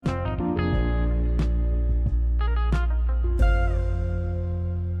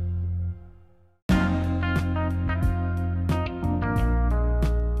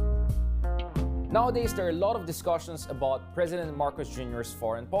Nowadays, there are a lot of discussions about President Marcos Jr.'s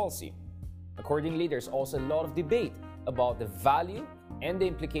foreign policy. Accordingly, there's also a lot of debate about the value and the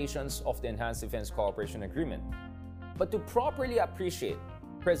implications of the Enhanced Defense Cooperation Agreement. But to properly appreciate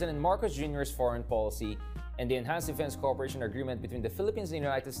President Marcos Jr.'s foreign policy and the Enhanced Defense Cooperation Agreement between the Philippines and the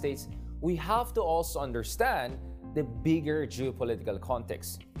United States, we have to also understand the bigger geopolitical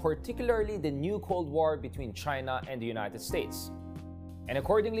context, particularly the new Cold War between China and the United States. And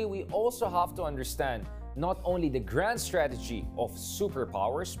accordingly, we also have to understand not only the grand strategy of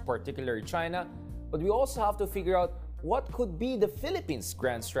superpowers, particularly China, but we also have to figure out what could be the Philippines'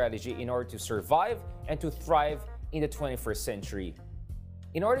 grand strategy in order to survive and to thrive in the 21st century.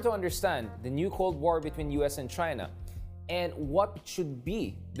 In order to understand the new Cold War between US and China and what should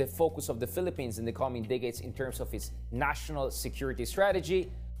be the focus of the Philippines in the coming decades in terms of its national security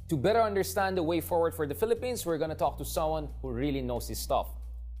strategy, to better understand the way forward for the Philippines, we're going to talk to someone who really knows his stuff.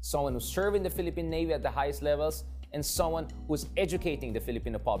 Someone who served in the Philippine Navy at the highest levels, and someone who's educating the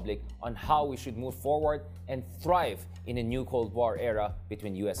Filipino public on how we should move forward and thrive in a new Cold War era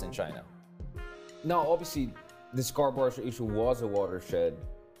between US and China. Now, obviously, the Scarborough issue was a watershed,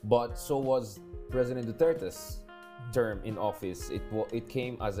 but so was President Duterte's term in office. It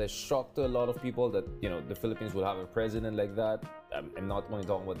came as a shock to a lot of people that, the Philippines would have a president like that. I'm not only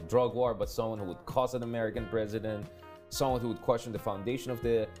talking about the drug war, but someone who would cause an American president, someone who would question the foundation of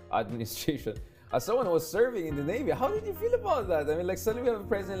the administration. As someone who was serving in the Navy, how did you feel about that? I mean, suddenly we have a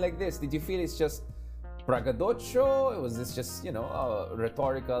president like this. Did you feel it's just braggadocio? Was this just,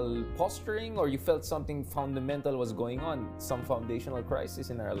 rhetorical posturing? Or you felt something fundamental was going on? Some foundational crisis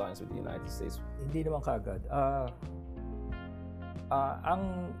in our alliance with the United States? Hindi naman kagad.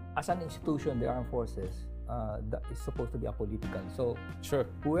 As an institution, the armed forces that is supposed to be apolitical. So, sure,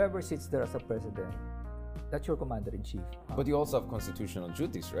 whoever sits there as a president, that's your commander-in-chief. But you also have constitutional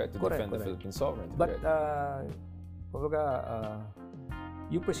duties, right? To defend the Philippine sovereignty. But,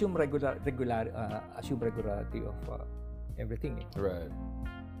 you presume regularity of everything. Right.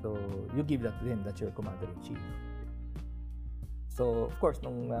 So, you give that to him. That's your commander-in-chief. So, of course,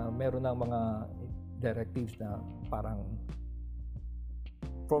 nung meron ng mga directives na parang,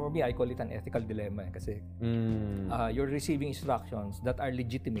 for me, I call it an ethical dilemma kasi you're receiving instructions that are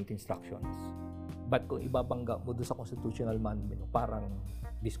legitimate instructions. But kung ibabangga mo doon sa constitutional mandate, parang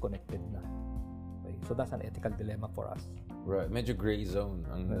disconnected na. Okay? So that's an ethical dilemma for us. Right. Medyo gray zone.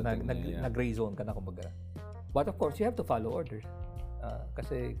 Nag-gray zone ka na kumbaga. But of course, you have to follow orders.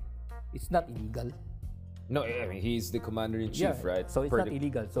 Kasi it's not illegal. No, I mean, he's the commander-in-chief, right? So it's not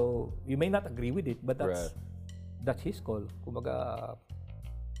illegal. So you may not agree with it, but that's his call. Kumbaga,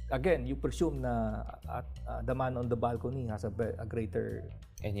 again, you presume na the man on the balcony has a greater,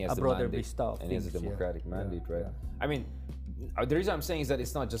 and he has a broader vista of and he has a democratic mandate, right? Yeah. I mean, the reason I'm saying is that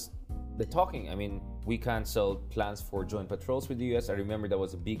it's not just the talking. I mean, we canceled plans for joint patrols with the US. I remember that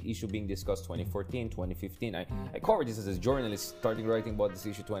was a big issue being discussed 2014, 2015. I covered this as a journalist, starting writing about this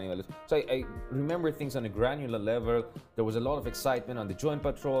issue 2011. So I remember things on a granular level. There was a lot of excitement on the joint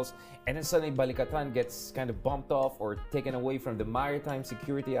patrols, and then suddenly Balikatan gets kind of bumped off or taken away from the maritime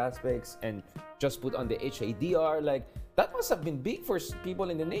security aspects and just put on the HADR. That must have been big for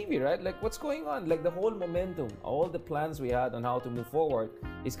people in the Navy, right? What's going on? The whole momentum, all the plans we had on how to move forward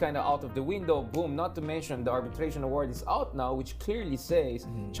is kind of out of the window. Boom, not to mention the arbitration award is out now, which clearly says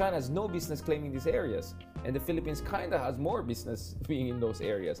China has no business claiming these areas. And the Philippines kind of has more business being in those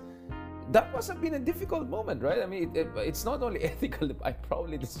areas. That must have been a difficult moment, right? I mean, it's not only ethical,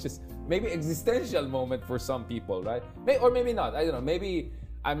 it's just maybe existential moment for some people, right? Or maybe not, I don't know, maybe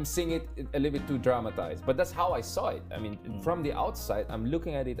I'm seeing it a little bit too dramatized, but that's how I saw it. I mean, from the outside, I'm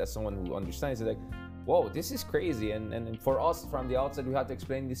looking at it as someone who understands it, whoa, this is crazy. And for us from the outside, we have to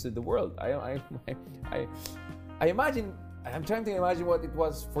explain this to the world. I imagine, I'm trying to imagine what it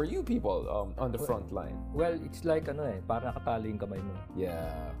was for you people on the front line. Well, it's like parang nakatali yung kamay mo. Yeah.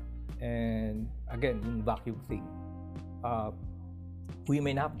 And again, yung vacuum thing. We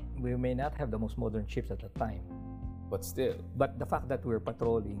may not have the most modern ships at the time. But still. But the fact that we're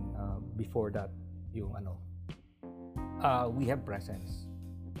patrolling before that, we have presence.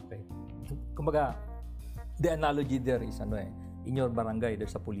 Okay. Kumbaga, the analogy there is in your barangay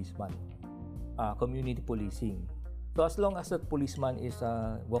there's a policeman. Community policing. So as long as that policeman is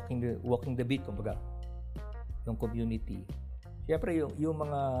walking the beat, kumbaga, yung community, syempre yung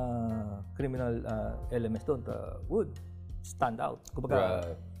mga criminal elements doon would stand out.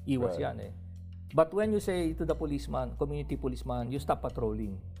 Kumbaga, iwas yan eh. But when you say to the policeman, community policeman, you stop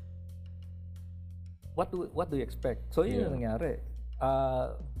patrolling, what do you expect? So yun yung nangyari.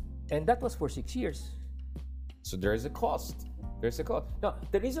 And that was for 6 years. So there is a cost. There's a cost. Now,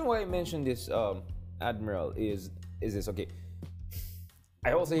 the reason why I mentioned this, Admiral, is this, okay.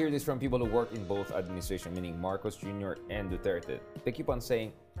 I also hear this from people who work in both administration, meaning Marcos Jr. and Duterte. They keep on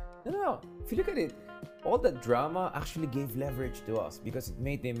saying, no, if you look at it, all that drama actually gave leverage to us because it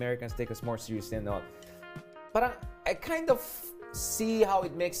made the Americans take us more seriously and all. But I kind of see how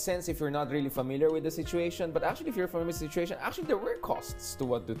it makes sense if you're not really familiar with the situation. But actually, if you're familiar with the situation, actually there were costs to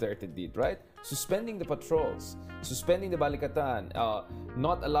what Duterte did, right? Suspending the patrols, suspending the balikatan,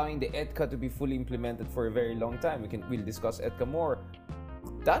 not allowing the EDCA to be fully implemented for a very long time. We'll discuss EDCA more.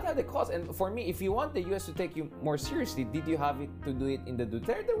 That had a cost. And for me, if you want the US to take you more seriously, did you have it to do it in the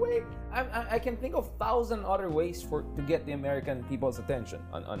Duterte way? I can think of 1,000 other ways to get the American people's attention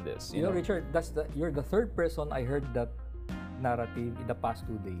on this. You know, Richard, you're the third person I heard that narrative in the past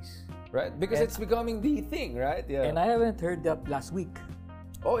 2 days. Right? Because it's becoming the thing, right? Yeah. And I haven't heard that last week.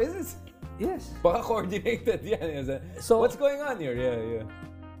 Oh, is it? Yes. Baka coordinated yan. So, what's going on here? Yeah.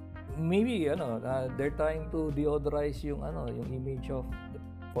 Maybe, they're trying to deodorize yung image of the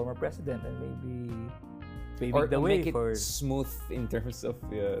former president and maybe paving the way make it for smooth in terms of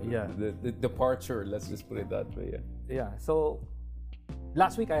the departure. Let's just put it that way. Yeah. So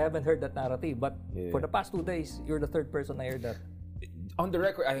last week I haven't heard that narrative, but for the past 2 days, you're the third person I heard that. On the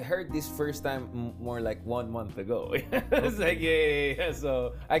record, I heard this first time more like 1 month ago. It's like, yeah.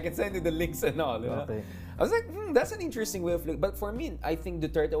 So I can send you the links and all. Okay. I was like, that's an interesting way of looking. But for me, I think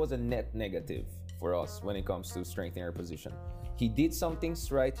Duterte was a net negative for us when it comes to strengthening our position. He did some things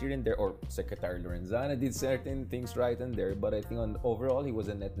right here and there, or Secretary Lorenzana did certain things right and there, but I think overall he was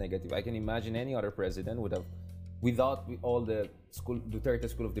a net negative. I can imagine any other president would have, without all the Duterte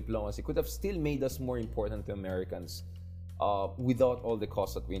School of Diplomacy, could have still made us more important to Americans without all the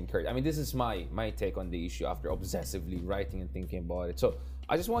costs that we incurred. I mean, this is my take on the issue after obsessively writing and thinking about it. So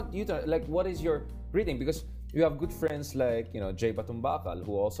I just want you to, what is your reading? Because you have good friends like, Jay Batumbakal,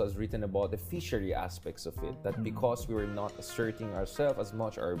 who also has written about the fishery aspects of it, that because we were not asserting ourselves as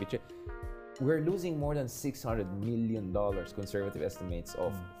much, we're losing more than $600 million, conservative estimates,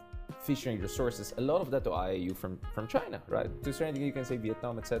 of fishing resources. A lot of that to IAU from China, right? To a certain degree, you can say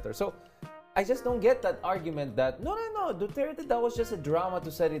Vietnam, etc. So I just don't get that argument that, no, Duterte, that was just a drama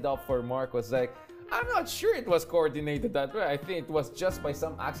to set it up for Marcos. Like, I'm not sure it was coordinated that way. I think it was just by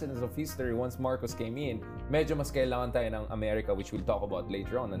some accidents of history once Marcos came in. Medyo mas kailangan tayo ng America, which we'll talk about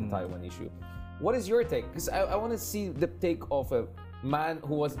later on the Taiwan issue. What is your take? Because I want to see the take of a man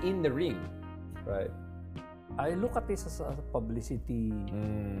who was in the ring, right? I look at this as a publicity,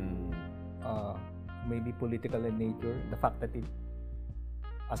 maybe political in nature. The fact that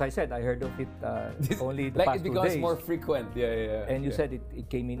as I said, I heard of it only the past 2 days. Like it becomes more frequent, yeah. And you said it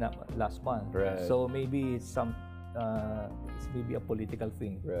came in last month, right? So maybe it's maybe a political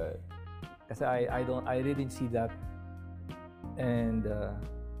thing, right? Because I really didn't see that. And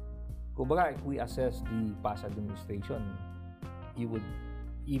kumbaga, if we assess the past administration, you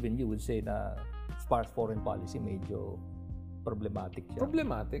would say na as far as foreign policy, medyo problematic siya.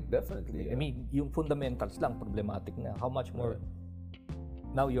 Problematic, definitely. I mean, yung fundamentals lang problematic na. How much more?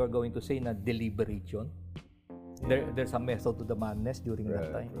 Now you're going to say na deliberate yun? There's a method to the madness during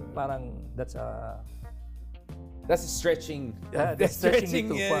that time. Right. Parang that's stretching. That's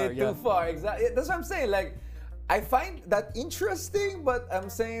stretching it too far. Too far, exactly. That's what I'm saying. Like, I find that interesting, but I'm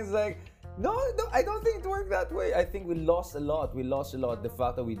saying it's like, no, I don't think it worked that way. I think we lost a lot. The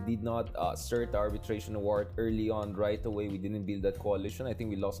fact that we did not assert the arbitration award early on, right away, we didn't build that coalition. I think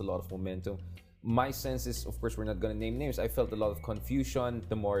we lost a lot of momentum. My sense is, of course, we're not going to name names. I felt a lot of confusion,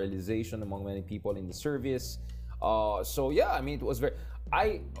 demoralization among many people in the service. So yeah, I mean, it was very.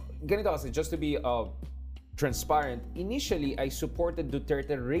 Just to be transparent, initially I supported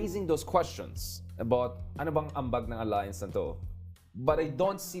Duterte raising those questions about ano bang ambag ng alliance na to. But I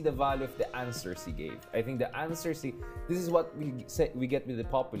don't see the value of the answers he gave. I think the answers this is what we get with the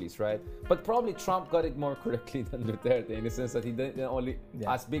populists, right? But probably Trump got it more correctly than Duterte in the sense that he didn't only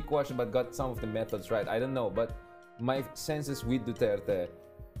ask big questions but got some of the methods right. I don't know, but my sense is with Duterte,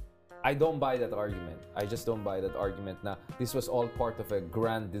 I don't buy that argument. I just don't buy that argument. Now, this was all part of a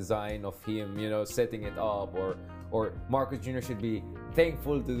grand design of him, setting it up, or Marcos Jr. should be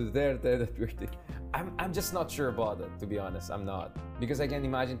thankful to Duterte that we're. I'm just not sure about it, to be honest. I'm not. Because I can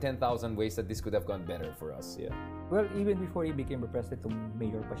imagine 10,000 ways that this could have gone better for us, yeah. Well, even before he became president,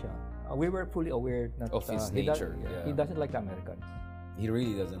 mayor pa siya, we were fully aware that, of his nature. He doesn't like the Americans. He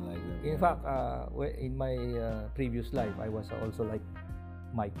really doesn't like them. In fact, in my previous life, I was also like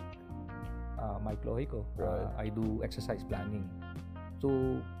Mike Lohico. Right. I do exercise planning.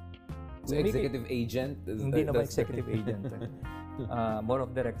 So executive agent? Hindi naman executive agent. More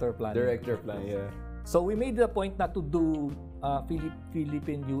of director planning. Director plan, yeah. So we made the point not to do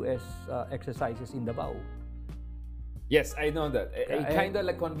Philippine-US exercises in Davao. Yes, I know that. I kind of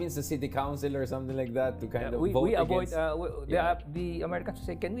like convinced the city council or something like that to kind of vote we avoid against. the Americans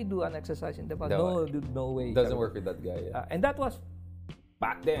say, can we do an exercise in Davao? No, No, dude, no way. Doesn't work with that guy. Yeah. And that was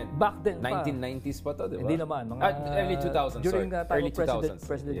Back then pa. 1990s pa to, di ba? Hindi naman. Early 2000s, during sorry. time Early of 2000s.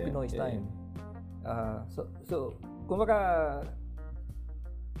 President Yeah, Pinoy's yeah, time. So kumbaga,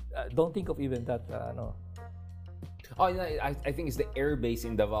 don't think of even that, Oh, yeah, I think it's the air base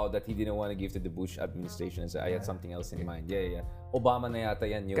in Davao that he didn't want to give to the Bush administration. So I had something else in mind. Yeah. Obama na yata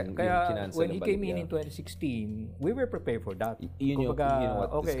yan yung Kaya kinansel when he na came balik, in 2016, we were prepared for that. You know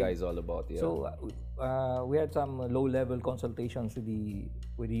what this okay. guy is all about. Yeah. So we had some low-level consultations with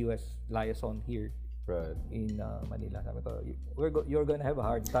the U.S. liaison here right. in Manila. Sabi ko, you're gonna have a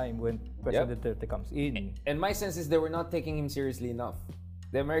hard time when President Duterte comes in. And my sense is they were not taking him seriously enough.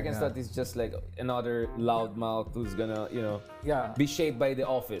 The Americans thought he's just like another loudmouth who's gonna, be shaped by the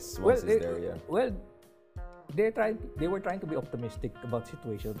office once he's there. Yeah. Well, they were trying to be optimistic about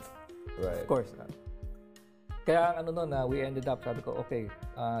situations. Right. Of course. Kaya we ended up, sabi ko, okay,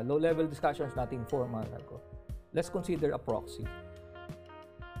 low-level discussions, nothing formal. Sabi ko, let's consider a proxy.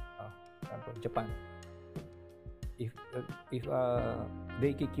 Sabi ko, Japan. If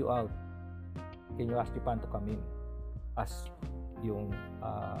they kick you out, can you ask Japan to come in as yung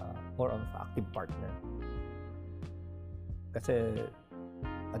more of active partner? Kasi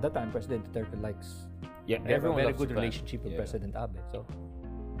at that time, President Duterte likes everyone very loves good Japan. relationship with President Abe.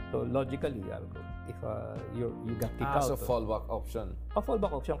 So logically, if you got kicked out, as a fallback option. A fallback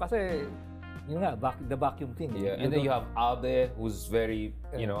option kasi yun nga, the vacuum thing. Yeah, and then you have Abe, who's very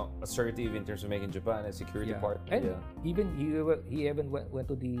assertive in terms of making Japan a security partner. And even he even went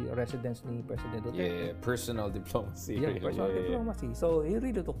to the residence ni President Duterte. Personal diplomacy. Personal diplomacy. So he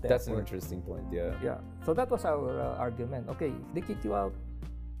really took that. That's an interesting point. Yeah. So that was our argument. Okay, if they kick you out,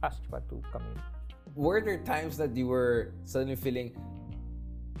 ask Japan to come in. Were there times that you were suddenly feeling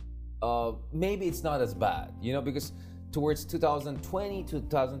maybe it's not as bad, because towards 2020,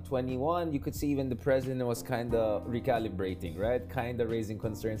 2021, you could see even the president was kind of recalibrating, right? Kind of raising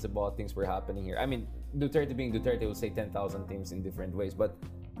concerns about things were happening here. I mean, Duterte being Duterte will say 10,000 things in different ways. But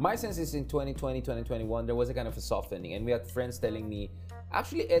my sense is in 2020, 2021, there was a kind of a softening. And we had friends telling me,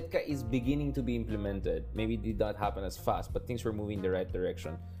 actually, EDCA is beginning to be implemented. Maybe it did not happen as fast, but things were moving in the right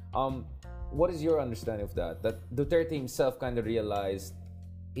direction. What is your understanding of that? That Duterte himself kind of realized,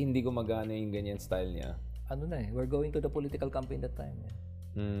 hindi gumagana yung ganyan style niya. We're going to the political campaign that time.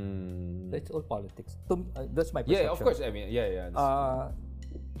 So it's all politics. That's my perception. Yeah, of course. I mean,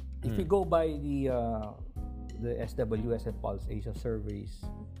 if you go by the SWS and Pulse Asia surveys,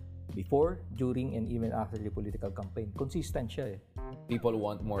 before, during, and even after the political campaign, consistent siya. People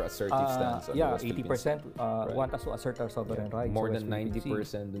want more assertive stance. On 80% want us to assert our sovereign rights. More than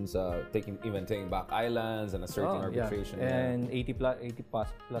 90% dun sa taking back islands and asserting arbitration. And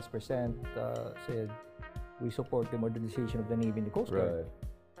 80+% said we support the modernization of the Navy and the Coast Guard.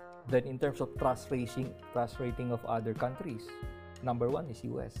 Then in terms of trust rating of other countries, number 1 is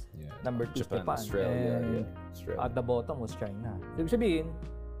US. Number 2 is Japan. Australia. And at the bottom was China. So, ibig sabihin,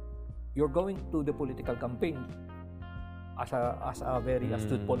 you're going to the political campaign as a very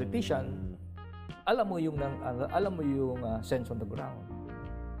astute politician, alam mo yung sense on the ground.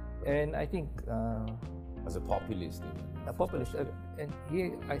 And I think as a populist, and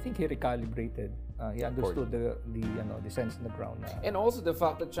I think he recalibrated. He understood the sense on the ground. And also the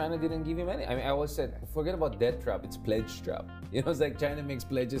fact that China didn't give him any. I mean, I always said, forget about debt trap, it's pledge trap. It's like China makes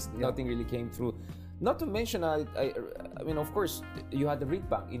pledges, nothing really came through. Not to mention, I mean, of course, you had the Reed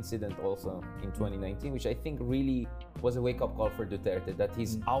Bank incident also in 2019, which I think really was a wake-up call for Duterte, that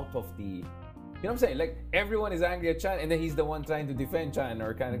he's out of the... You know what I'm saying? Like, everyone is angry at China, and then he's the one trying to defend China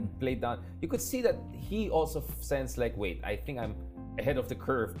or kind of play down. You could see that he also sensed like, wait, I think I'm ahead of the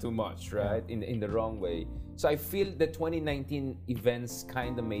curve too much, right? In the wrong way. So I feel the 2019 events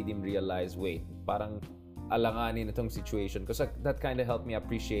kind of made him realize, wait, parang alanganin na tong situation. Because that kind of helped me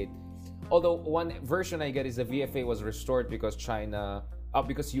appreciate. Although one version I get is the VFA was restored because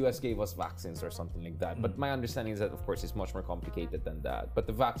because US gave us vaccines or something like that. But my understanding is that, of course, it's much more complicated than that. But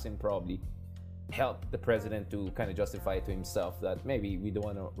the vaccine probably helped the president to kind of justify to himself that maybe we don't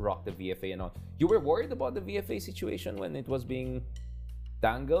want to rock the VFA and all. You were worried about the VFA situation when it was being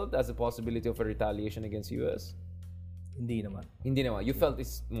dangled as a possibility of a retaliation against US? Hindi naman. You felt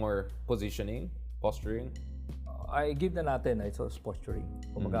it's more posturing? I give na natin, it was posturing.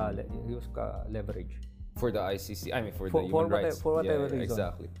 Kumaga, use ka leverage. For the ICC, I mean for the human rights. For whatever reason.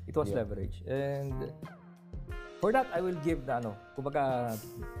 Exactly. It was leverage. And for that, I will give kumaga,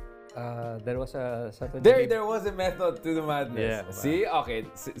 There was a certain There was a method to the madness. Yeah. See? Okay.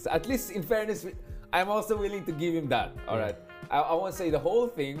 So at least in fairness, I'm also willing to give him that. All right. I won't say the whole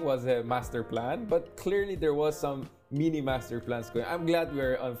thing was a master plan, but clearly there was some mini master plans going. I'm glad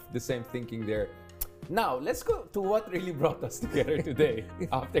we're of the same thinking there. Now, let's go to what really brought us together today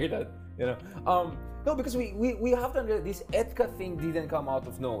after that, No, because we have to understand this EDCA thing didn't come out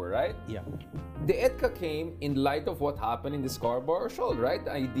of nowhere, right? Yeah. The EDCA came in light of what happened in the Scarborough Shoal, right?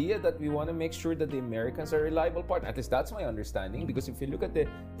 The idea that we want to make sure that the Americans are a reliable partner. At least that's my understanding, because if you look at the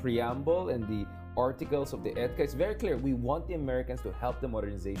preamble and the articles of the EDCA, it's very clear. We want the Americans to help the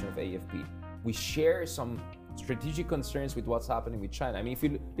modernization of AFP. We share some strategic concerns with what's happening with China. I mean, if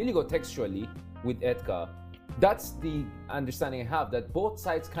you really go textually with EDCA, that's the understanding I have, that both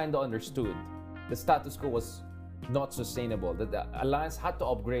sides kind of understood the status quo was not sustainable, that the alliance had to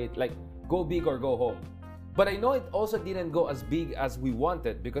upgrade, like go big or go home. But I know it also didn't go as big as we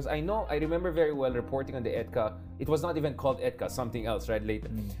wanted, because I remember very well reporting on the EDCA. It was not even called EDCA, something else, right, later.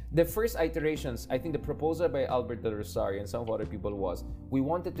 The first iterations, I think the proposal by Albert Del Rosario and some other people was, we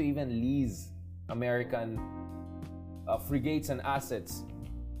wanted to even lease American frigates and assets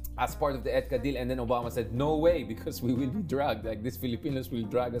as part of the EDCA deal, and then Obama said, no way, because we will be dragged, like these Filipinos will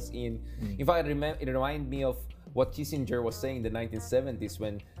drag us in. In fact, it reminded me of what Kissinger was saying in the 1970s,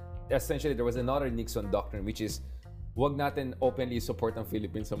 when essentially there was another Nixon doctrine, which is, wag natin openly support ang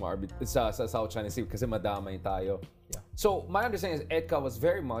Philippines sa South China Sea kasi madamay tayo. Yeah. So my understanding is EDCA was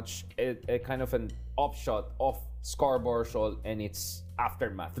very much a kind of an offshot of Scarborough Shoal and its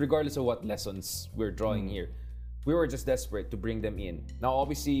aftermath, regardless of what lessons we're drawing here. We were just desperate to bring them in. Now,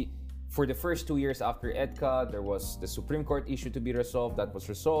 obviously, for the first 2 years after EDCA, there was the Supreme Court issue to be resolved. That was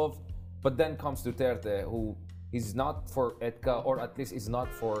resolved. But then comes Duterte, who is not for EDCA, or at least is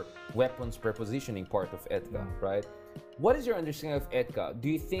not for weapons prepositioning part of EDCA, right? What is your understanding of EDCA? Do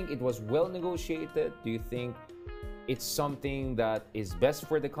you think it was well negotiated? Do you think it's something that is best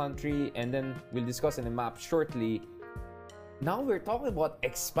for the country? And then we'll discuss in the map shortly. Now we're talking about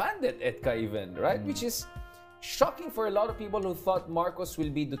expanded EDCA even, right? Which is shocking for a lot of people who thought Marcos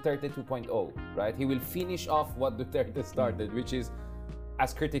will be Duterte 2.0, right? He will finish off what Duterte started, which is,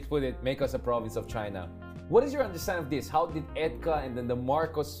 as critics put it, make us a province of China. What is your understanding of this? How did EDCA and then the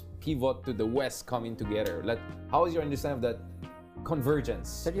Marcos pivot to the West coming together? Like, how is your understanding of that convergence?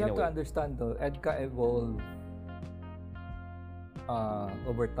 So you have to understand, though, EDCA evolved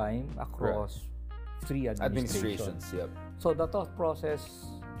over time across three administrations. Yep. So the thought process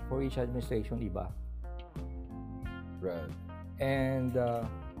for each administration, iba. Right. And ang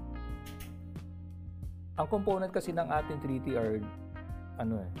component kasi ng ating treaty are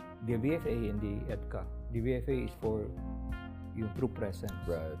the VFA and the EDCA. The VFA is for yung troop presence.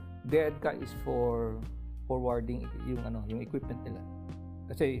 Right. The EDCA is for forwarding yung equipment nila.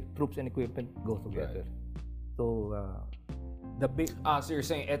 Kasi troops and equipment go together. Right. So the big so you're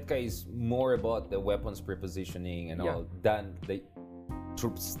saying EDCA is more about the weapons prepositioning and all than the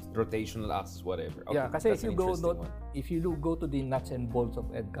troops rotational access, whatever. Okay, yeah, kasi if you go to the nuts and bolts of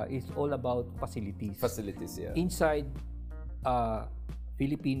EDCA, it's all about facilities. Facilities, yeah. Inside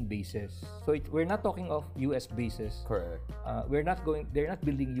Philippine bases. So we're not talking of US bases. Correct. They're not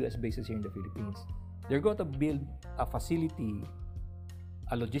building US bases here in the Philippines. They're going to build a facility,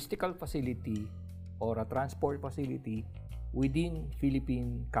 a logistical facility or a transport facility within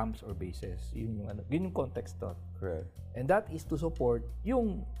Philippine camps or bases. Yun yung context to. Correct. And that is to support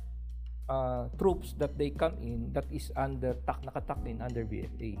yung troops that they come in that is nakatucked in under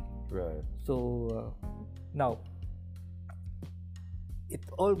VFA. Right. So now it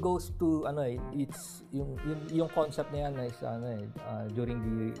all goes to it's yung concept na yan is during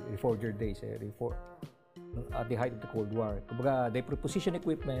the Reforger days, at the height of the Cold War. Kumbaga, they preposition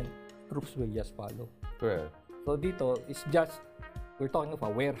equipment, troops will just follow. Correct. So dito, it's just, we're talking of a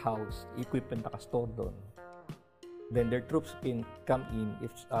warehouse, equipment naka-store doon. Then their troops can come in if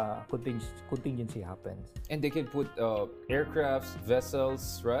contingency happens. And they can put aircrafts,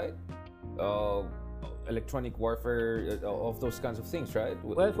 vessels, right? Electronic warfare, of those kinds of things, right?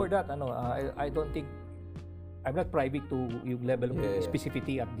 Well, for that, I don't think, I'm not privy to yung level of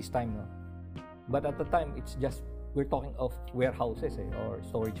specificity at this time. No? But at the time, it's just, we're talking of warehouses or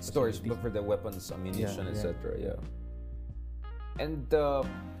storage facilities. Storage for the weapons, ammunition, etc. Yeah. And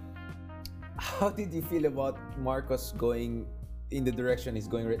how did you feel about Marcos going in the direction he's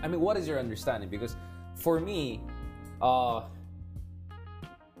going? I mean, what is your understanding? Because for me, I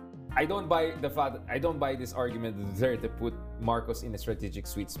don't buy this argument that they're to put Marcos in a strategic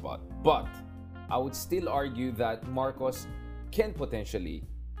sweet spot. But I would still argue that Marcos can potentially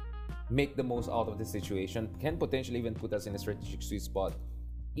make the most out of the situation, can potentially even put us in a strategic sweet spot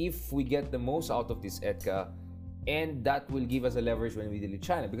if we get the most out of this EDCA, and that will give us a leverage when we deal with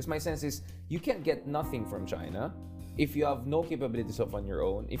China. Because my sense is you can't get nothing from China if you have no capabilities of on your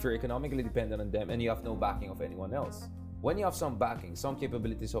own, if you're economically dependent on them, and you have no backing of anyone else. When you have some backing, some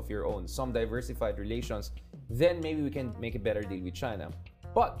capabilities of your own, some diversified relations, then maybe we can make a better deal with China.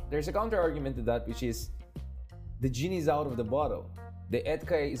 But there's a counter argument to that, which is the genie is out of the bottle. The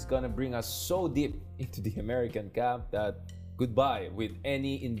EDCA is gonna bring us so deep into the American camp that goodbye with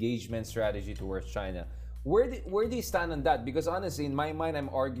any engagement strategy towards China. Where do you stand on that? Because honestly, in my mind, I'm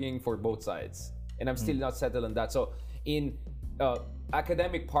arguing for both sides, and I'm still not settled on that. So, in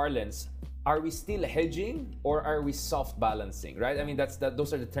academic parlance, are we still hedging or are we soft balancing? Right? I mean,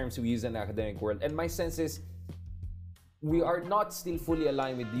 those are the terms we use in the academic world. And my sense is we are not still fully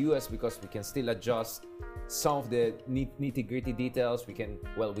aligned with the US because we can still adjust some of the nitty-gritty details. We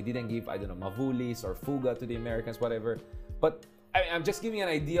didn't give, I don't know, Mavulis or Fuga to the Americans, whatever. But I'm just giving an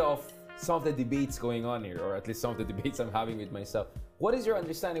idea of some of the debates going on here, or at least some of the debates I'm having with myself. What is your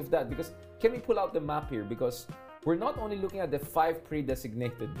understanding of that? Because can we pull out the map here? Because we're not only looking at the 5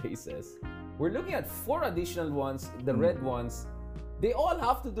 pre-designated bases, we're looking at 4 additional ones, the red ones. They all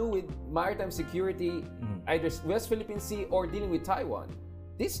have to do with maritime security, either West Philippine Sea or dealing with Taiwan.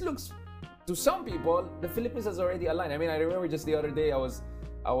 This looks, to some people, the Philippines has already aligned. I mean, I remember just the other day, I was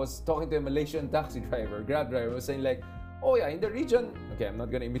talking to a Malaysian taxi driver, Grab driver, was saying like, oh yeah, in the region, okay, I'm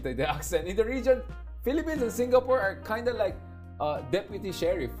not gonna imitate the accent. In the region, Philippines and Singapore are kind of like deputy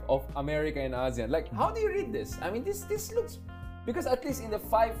sheriff of America and ASEAN. Like, how do you read this? I mean, this looks, because at least in the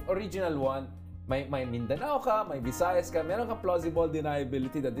 5 original one, may Mindanao ka, may Visayas ka, meron ka plausible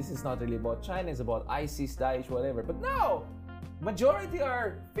deniability that this is not really about China, it's about ISIS, Daesh, whatever. But now, majority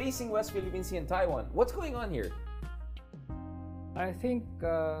are facing West Philippine Sea and Taiwan. What's going on here? I think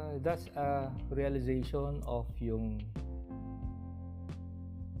that's a realization of yung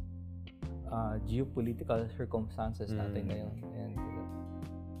geopolitical circumstances natin ngayon. And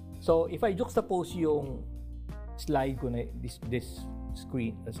so if I juxtapose yung slide ko na this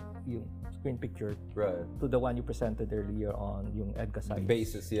screen, yung screen picture, right, to the one you presented earlier on yung EDCA sites.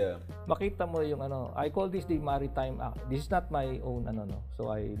 Basis, yeah. Makita mo yung I call this the maritime act. This is not my own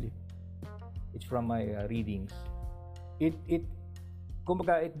so it's from my readings.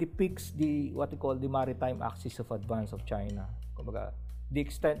 Kumbaga, it depicts what we call the maritime axis of advance of China. Kumbaga, the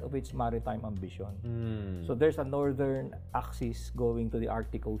extent of its maritime ambition. So there's a northern axis going to the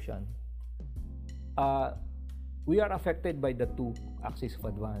Arctic Ocean. We are affected by the 2 axes of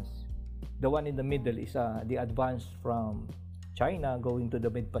advance. The one in the middle is the advance from China going to the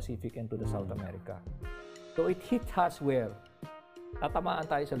Mid-Pacific and to the South America. So it hit us where? Tatamaan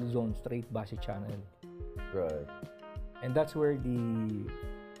tayo sa Luzon Strait, Basi Channel. Right. And that's where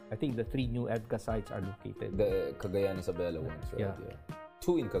I think the 3 new EDCA sites are located. The Cagayan Isabela ones, right? Yeah.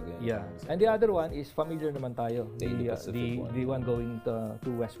 2 in Cagayan. Yeah. And the other one is familiar naman tayo. The one going to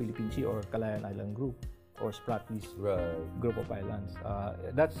West Philippine Sea or Calayan Island Group or Spratlys group of islands.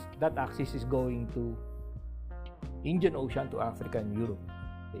 That axis is going to Indian Ocean to Africa and Europe.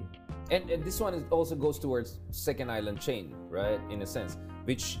 Okay. And this one also goes towards second island chain, right? In a sense,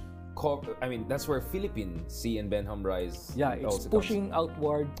 which that's where Philippine Sea and Benham rise. Yeah, it's pushing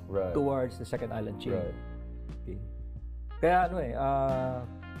outward towards the second island chain. Right. Okay. Kaya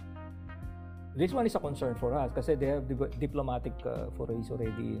this one is a concern for us kasi they have diplomatic forays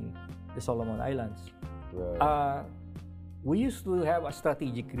already in the Solomon Islands. Right. We used to have a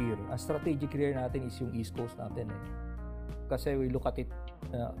strategic rear. Ang strategic rear natin is yung East Coast natin Kasi we look at it,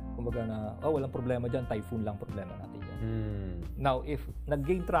 kumbaga walang problema dyan, typhoon lang problema natin dyan. Now, if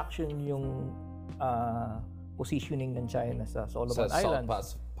nag-gain traction yung positioning ng China sa Solomon Islands,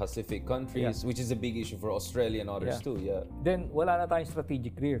 South Pacific countries, which is a big issue for Australia and others too, then wala na tayong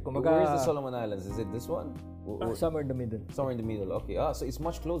strategic rear. Kumbaga, where is the Solomon Islands? Is it this one? Somewhere in the middle. Somewhere in the middle, okay. So it's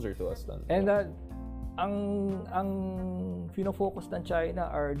much closer to us then. And ang fino-focus ng China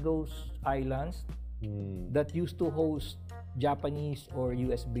are those islands that used to host Japanese or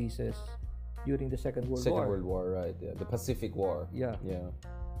US bases during the Second World War. Second World War, right? Yeah, the Pacific War. Yeah.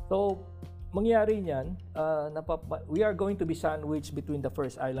 So, mangyari niyan, we are going to be sandwiched between the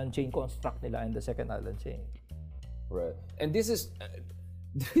first island chain construct nila and the second island chain. Right. And this is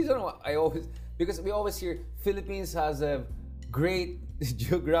the reason why because we always hear Philippines has a great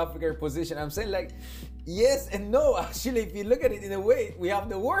geographical position. I'm saying like, yes and no. Actually, if you look at it in a way, we have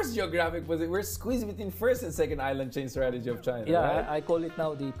the worst geographic position. We're squeezed between first and second island chain strategy of China. Yeah, right? I call it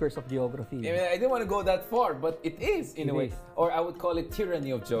now the curse of geography. I mean, I didn't want to go that far, but it is in a way. Or I would call it tyranny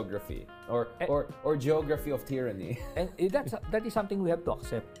of geography, or geography of tyranny. And that is something we have to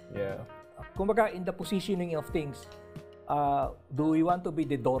accept. Yeah. Kumbaga, in the positioning of things, do we want to be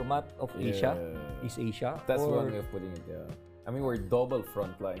the doormat of Asia? East Asia? That's one way of putting it, yeah. I mean, we're double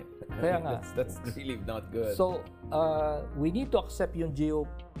frontline. Kaya nga. That's really not good. So, we need to accept yung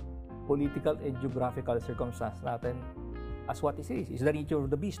geopolitical and geographical circumstance natin as what it is. It's the nature of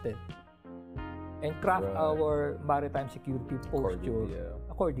the beast then. And craft our maritime security posture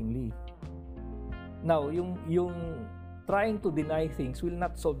accordingly. Now, yung trying to deny things will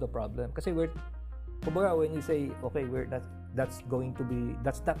not solve the problem. Kasi kumbaga, when you say, okay, that's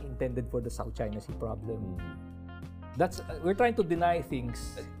not intended for the South China Sea problem. We're trying to deny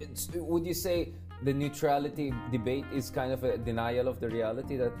things. Would you say the neutrality debate is kind of a denial of the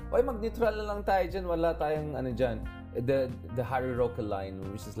reality that, oy, mag-neutral na lang tayo dyan, wala tayong ano dyan. The Harry Roque line,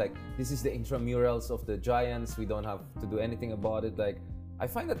 which is like, this is the intramurals of the giants, we don't have to do anything about it. Like, I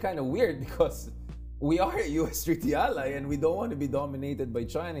find that kind of weird because we are a US treaty ally and we don't want to be dominated by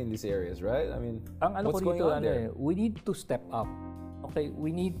China in these areas, right? I mean, what's going on there? We need to step up. Okay,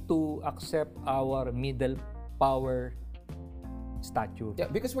 we need to accept our middle power stature. Yeah,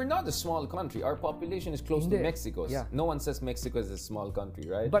 because we're not a small country. Our population is close to Mexico's. Yeah. No one says Mexico is a small country,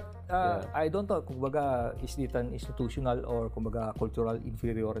 right? But I don't know, kumbaga, is it an institutional or kumbaga cultural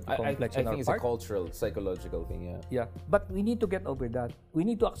inferiority complex I think it's a cultural, psychological thing, yeah. Yeah, but we need to get over that. We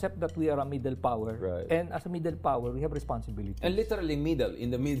need to accept that we are a middle power. Right. And as a middle power, we have responsibility. And literally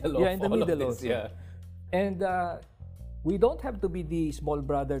in the middle of all of this. Also. Yeah. And we don't have to be the small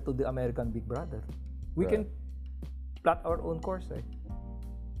brother to the American big brother. We can plot our own course.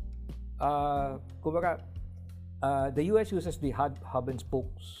 Kumbaga, the US uses the hub and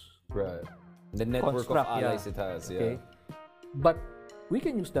spokes. Right. The network of allies it has, okay. But we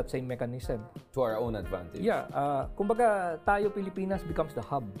can use that same mechanism to our own advantage. Yeah. Kumbaga, tayo Pilipinas becomes the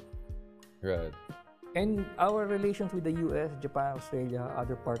hub. Right. And our relations with the US, Japan, Australia,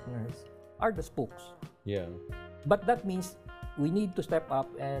 other partners are the spokes. Yeah. But that means we need to step up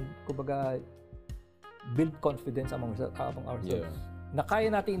and kumbaga build confidence among ourselves. Yeah. Na kaya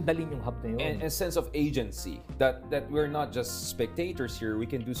natin dalhin yung hub na yun. And a sense of agency that we're not just spectators here, we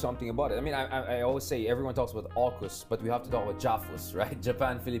can do something about it. I mean, I always say everyone talks about AUKUS, but we have to talk about JAFUS, right?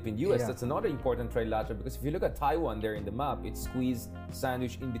 Japan, Philippines, US. Yeah. That's another important trilateral because if you look at Taiwan there in the map, it's squeezed,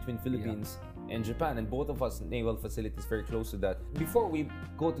 sandwiched in between Philippines and Japan, and both of us naval facilities very close to that. Before we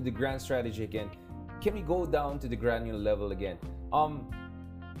go to the grand strategy again, can we go down to the granular level again?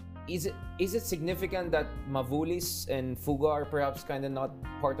 Is it significant that Mavulis and Fuga are perhaps kind of not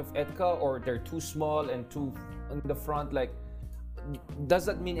part of EDCA, or they're too small and too on the front? Like, does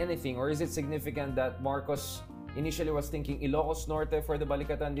that mean anything, or is it significant that Marcos initially was thinking Ilocos Norte for the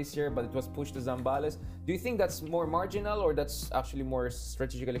Balikatan this year, but it was pushed to Zambales? Do you think that's more marginal, or that's actually more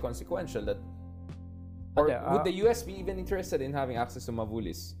strategically consequential? Or would the US be even interested in having access to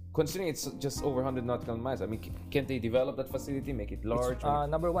Mavulis? Considering it's just over 100 nautical miles, I mean, can't they develop that facility, make it large?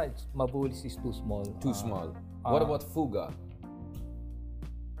 Number one, Mavulis is too small. Too small. What about Fuga?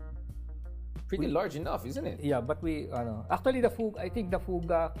 Pretty large enough, isn't it? Yeah, but actually I think the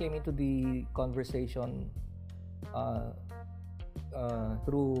Fuga came into the conversation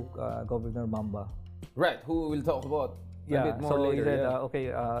through Governor Mamba. Right, who we'll talk about a bit more later. So he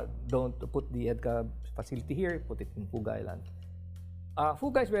said, don't put the EDCA facility here, put it in Fuga Island.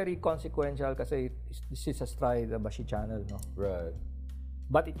 Fuga is very consequential kasi this is a stride Bashi Channel, no? Right.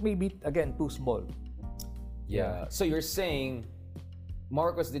 But it may be, again, too small. Yeah. So you're saying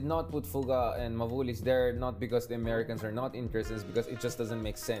Marcos did not put Fuga and Mavulis there not because the Americans are not interested, it's because it just doesn't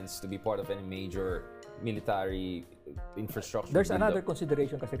make sense to be part of any major military infrastructure. There's another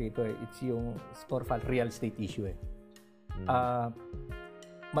consideration kasi rito it's more of a real estate issue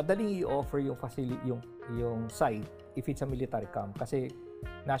Madaling i-offer yung facility, yung site if it's a military camp kasi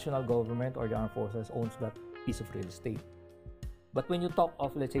national government or the armed forces owns that piece of real estate. But when you talk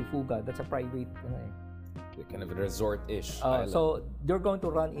of, let's say, Fuga, that's a private kind of a resort-ish so you're going to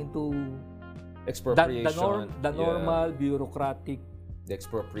run into expropriation, the normal bureaucratic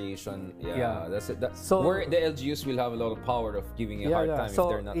expropriation. That's it. So where the LGUs will have a lot of power of giving a hard time if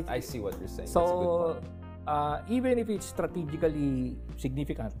they're not. I see what you're saying. So that's a good point. Even if it's strategically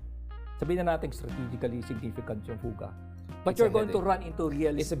significant, sabihin na natin strategically significant yung Fuga, but you're going to run into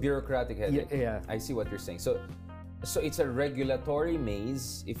real. It's a bureaucratic headache. Yeah. I see what you're saying. So it's a regulatory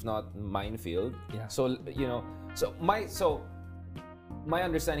maze, if not minefield. Yeah. So my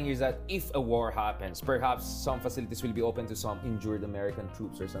understanding is that if a war happens, perhaps some facilities will be open to some injured American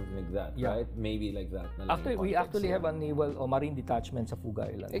troops or something like that, right? Maybe like that. We actually have a naval or marine detachment sa Fuga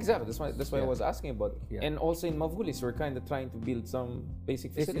Island. Exactly. That's why I was asking about it. Yeah. And also in Mavulis, we're kind of trying to build some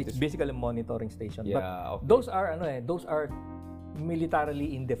basic facilities. It's basically a monitoring station. Yeah. But those are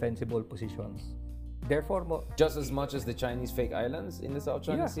militarily indefensible positions. therefore, Just as much as the Chinese fake islands in the South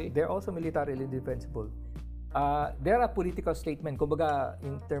China Sea? they're also militarily defensible. They're a political statement. Kumbaga,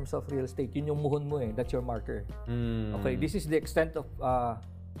 in terms of real estate, yun yung muhon mo eh. That's your marker. Okay, this is the extent of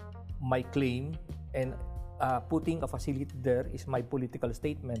my claim, and putting a facility there is my political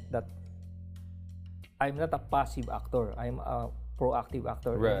statement that I'm not a passive actor. I'm a proactive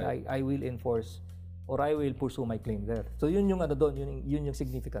actor. Right. And I will enforce or I will pursue my claim there. So yun yung ano doon, yun yung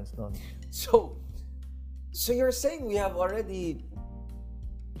significance doon. So you're saying we have already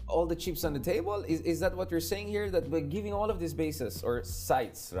all the chips on the table? Is that what you're saying here? That by giving all of these bases, or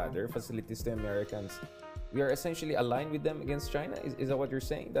sites rather, facilities to Americans, we are essentially aligned with them against China? Is that what you're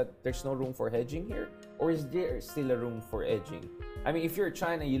saying? That there's no room for hedging here? Or is there still a room for edging? I mean, if you're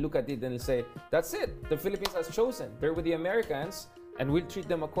China, you look at it and say, that's it. The Philippines has chosen. They're with the Americans, and we'll treat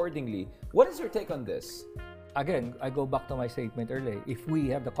them accordingly. What is your take on this? Again, I go back to my statement earlier. If we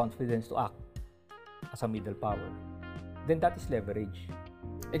have the confidence to act as a middle power, then that is leverage.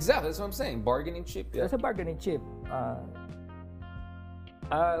 Exactly, that's what I'm saying. Bargaining chip. Yeah. That's a bargaining chip.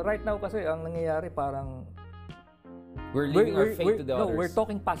 Right now kasi, ang nangyayari parang... We're leaving our fate to the others. No, we're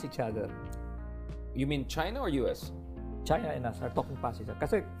talking past each other. You mean China or US? China and us are talking past each other.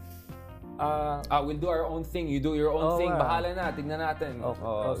 Kasi... we'll do our own thing. You do your own thing. Bahala na. Tignan natin.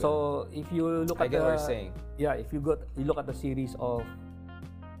 Okay. So, if you look at I get what you're saying. Yeah, if you look at the series of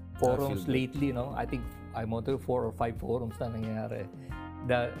forums lately, no, I think I'm on to 4 or 5 forums na nangyayari.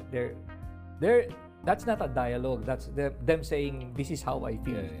 That's not a dialogue. That's them saying, this is how I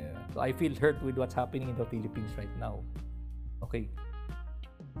feel. Yeah. So I feel hurt with what's happening in the Philippines right now. Okay.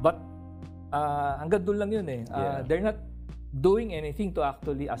 But, hanggang doon lang yun eh. They're not doing anything to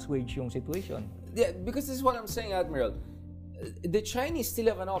actually assuage yung situation. Yeah, because this is what I'm saying, Admiral. The Chinese still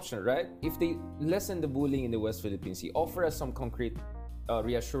have an option, right? If they lessen the bullying in the West Philippine Sea, offer us some concrete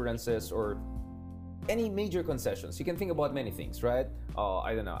reassurances or any major concessions. You can think about many things, right?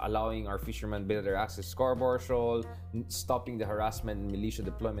 I don't know, allowing our fishermen better access to Scarborough Shoal, stopping the harassment and militia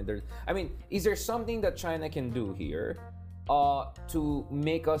deployment. I mean, is there something that China can do here to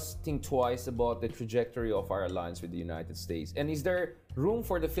make us think twice about the trajectory of our alliance with the United States? And is there room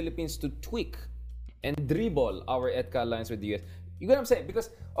for the Philippines to tweak and dribble our EDCA alliance with the US? You get what I'm saying?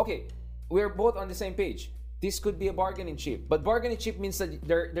 Because, okay, we're both on the same page. This could be a bargaining chip, but bargaining chip means that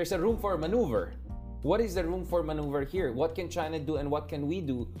there's a room for maneuver. What is the room for maneuver here? What can China do and what can we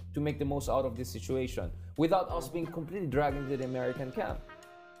do to make the most out of this situation without us being completely dragged into the American camp,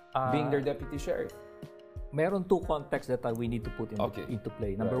 being their deputy sheriff? Meron 2 contexts that we need to put into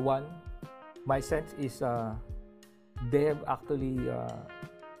play. Number one, my sense is they have actually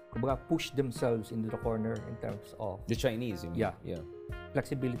pushed themselves into the corner in terms of... The Chinese, you mean? Yeah.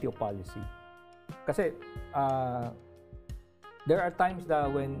 Flexibility of policy. Kasi there are times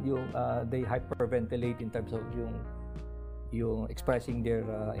that when they hyperventilate in terms of yung expressing their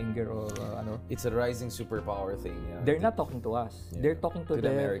anger or It's a rising superpower thing. Yeah. They're not talking to us. Yeah. They're talking to the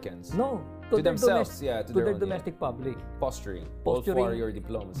Americans. No, to themselves. To their domestic public. Posturing. Both for your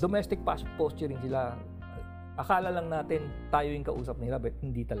diplomacy. Domestic posturing sila. Akala lang natin tayo yung kausap nila, but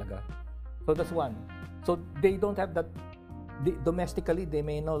hindi talaga. So that's one. So they don't have that. Domestically, they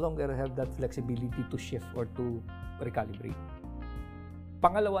may no longer have that flexibility to shift or to recalibrate.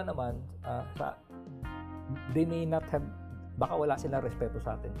 Pangalawa naman, they may not have, baka wala silang respeto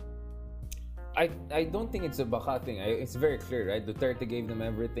sa atin. I don't think it's a baka thing. It's very clear, right? Duterte gave them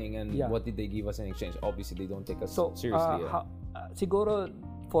everything, and what did they give us in exchange? Obviously, they don't take us seriously. Siguro,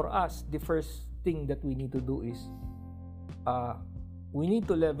 for us, the first thing that we need to do is we need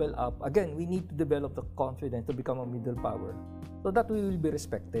to level up. Again, we need to develop the confidence to become a middle power so that we will be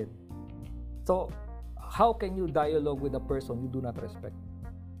respected. So, how can you dialogue with a person you do not respect?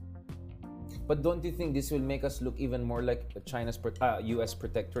 But don't you think this will make us look even more like China's US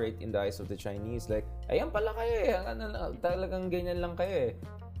protectorate in the eyes of the Chinese? Like, ayan pala kayo eh, talagang ganyan lang kayo eh.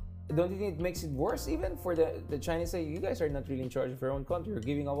 Don't you think it makes it worse even for the Chinese say, you guys are not really in charge of your own country, you're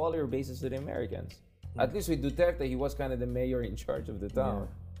giving up all your bases to the Americans? At least with Duterte, he was kind of the mayor in charge of the town.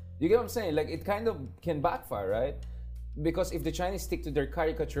 You get what I'm saying? Like, it kind of can backfire, right? Because if the Chinese stick to their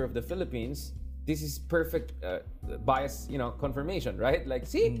caricature of the Philippines, this is perfect bias, confirmation, right? Like,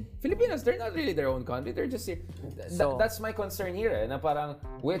 see, Filipinos, they're not really their own country. They're just here. That's my concern here. Na parang,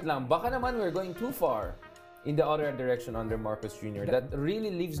 wait lang, baka naman we're going too far in the other direction under Marcos Jr. That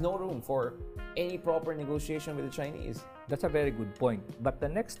really leaves no room for any proper negotiation with the Chinese. That's a very good point. But the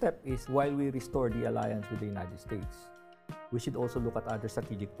next step is, while we restore the alliance with the United States, we should also look at other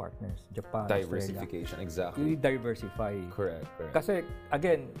strategic partners, Japan, diversification, Australia. exactly. We diversify. Correct. Kasi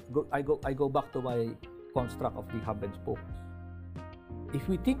again, I go back to my construct of the hub and spokes. If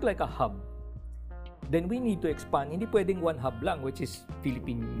we think like a hub, then we need to expand. Hindi pwedeng one hub lang, which is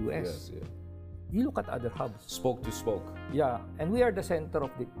Philippine-US. Yes, yeah. You look at other hubs. Spoke to spoke. Yeah, and we are the center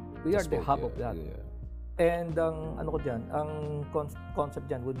of we are the hub of that. Yeah. And ang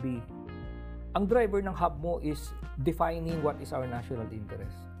concept dyan would be, ang driver ng hub mo is defining what is our national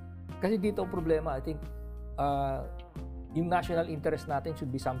interest. Kasi dito ang problema, I think, yung national interest natin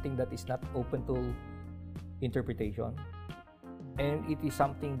should be something that is not open to interpretation. And it is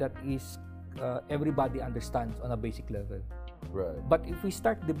something that is everybody understands on a basic level. Right. But if we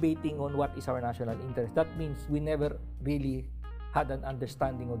start debating on what is our national interest, that means we never really had an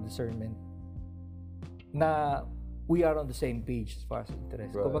understanding or discernment na we are on the same page as far as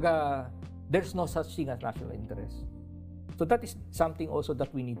interest. Right. Kumbaga, there's no such thing as national interest. So that is something also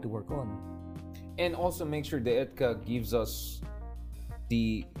that we need to work on. And also make sure the EDCA gives us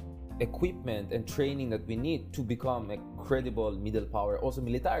the equipment and training that we need to become a credible middle power, also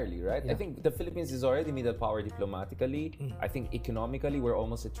militarily, right? Yeah. I think the Philippines is already middle power diplomatically. I think economically, we're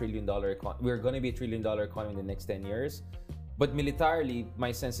almost $1 trillion we're going to be $1 trillion economy in the next 10 years. But militarily,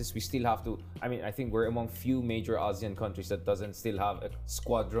 my sense is we still have to, I think we're among few major ASEAN countries that doesn't still have a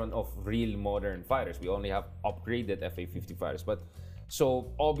squadron of real modern fighters. We only have upgraded FA-50 fighters. But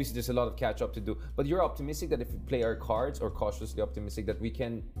so obviously there's a lot of catch up to do. But you're optimistic that if we play our cards, or cautiously optimistic that we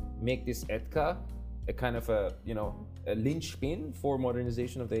can make this EDCA a kind of a linchpin for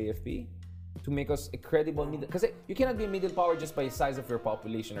modernization of the AFP to make us a credible middle. Because you cannot be a middle power just by the size of your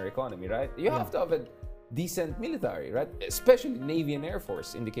population or economy, right? You have to have a decent military, right? Especially Navy and Air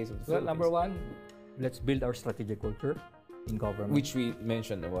Force in the case of the Philippines. Well, number one, let's build our strategic culture in government. Which we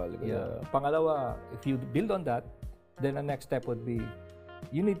mentioned a while ago. Yeah. Pangalawa, if you build on that, then the next step would be,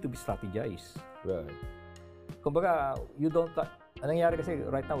 you need to be strategized. Right. Kumbaga, you don't, ang nangyari kasi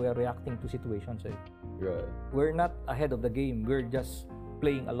right now, we are reacting to situations. Right. We're not ahead of the game. We're just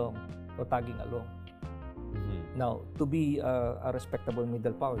playing along or tagging along. Now, to be a respectable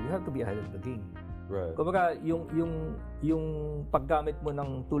middle power, you have to be ahead of the game. Right. Kumbaga, yung paggamit mo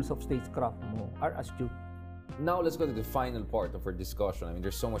ng tools of statecraft mo are astute. Now let's go to the final part of our discussion. I mean,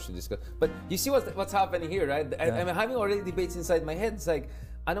 there's so much to discuss. But you see what's happening here, right? Yeah. I'm having already debates inside my head. It's like,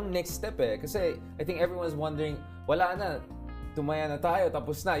 anong next step eh? Kasi I think everyone's wondering, wala na, tumaya na tayo,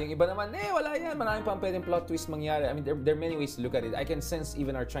 tapos na. Yung iba naman, wala yan. Maraming pang pwedeng plot twist mangyari. I mean, there are many ways to look at it. I can sense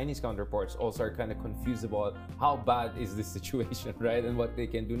even our Chinese counterparts also are kind of confused about how bad is this situation, right? And what they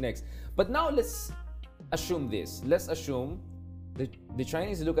can do next. But now let's assume this. Let's assume the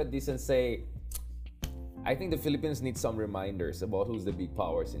Chinese look at this and say, I think the Philippines need some reminders about who's the big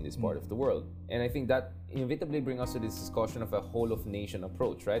powers in this part of the world. And I think that inevitably brings us to this discussion of a whole-of-nation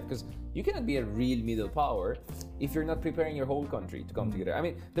approach, right? Because you cannot be a real middle power if you're not preparing your whole country to come together. I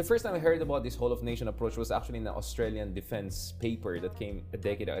mean, the first time I heard about this whole-of-nation approach was actually in the Australian defense paper that came a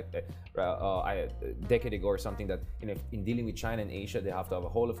decade ago or something, that in dealing with China and Asia, they have to have a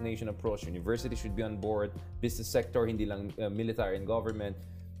whole-of-nation approach. University should be on board, business sector, hindi lang military and government.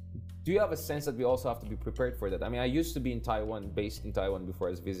 Do you have a sense that we also have to be prepared for that? I mean, I used to be based in Taiwan before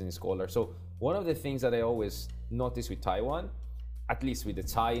as a visiting scholar. So one of the things that I always noticed with Taiwan, at least with the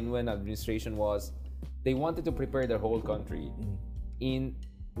Tsai Ing-wen administration, was they wanted to prepare their whole country in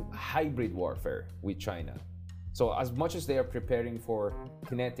hybrid warfare with China. So as much as they are preparing for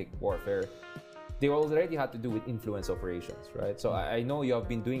kinetic warfare, they already had to do with influence operations, right? So I know you have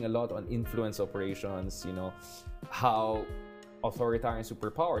been doing a lot on influence operations, how authoritarian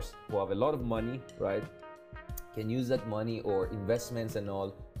superpowers who have a lot of money, right, can use that money or investments and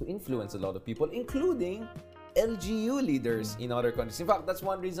all to influence a lot of people, including LGU leaders in other countries. In fact, that's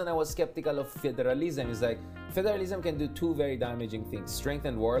one reason I was skeptical of federalism. Is like, federalism can do two very damaging things: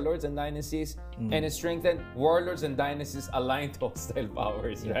 strengthen warlords and dynasties, and strengthen warlords and dynasties aligned to hostile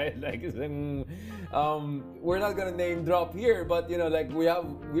powers, right? Like, we're not gonna name drop here, but we have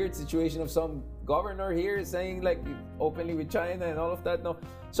weird situation of some governor here saying openly with China and all of that. No,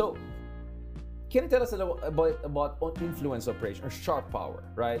 so can you tell us a little about influence operation or sharp power,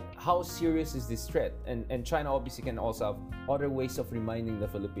 right? How serious is this threat? And China obviously can also have other ways of reminding the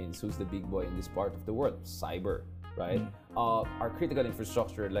Philippines who's the big boy in this part of the world. Cyber, right? Our critical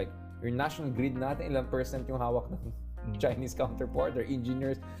infrastructure, like your national grid natin, ilang % yung hawak ng Chinese counterpart or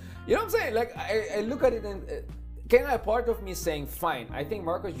engineers. You know what I'm saying? Like, I look at it and a part of me is saying, fine, I think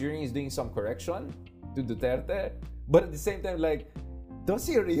Marcos Jr. is doing some correction to Duterte, but at the same time, does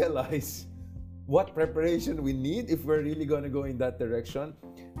he realize what preparation we need if we're really going to go in that direction.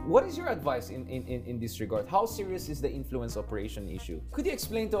 What is your advice in this regard? How serious is the influence operation issue? Could you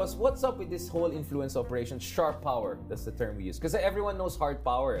explain to us what's up with this whole influence operation? Sharp power, that's the term we use. Because everyone knows hard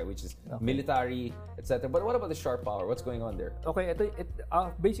power, which is military, etc. But what about the sharp power? What's going on there? Okay,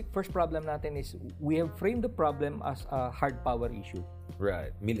 basic first problem natin is we have framed the problem as a hard power issue.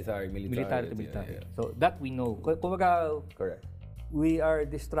 Right, military to military. Yeah. So that we know. Kumbaga, correct. We are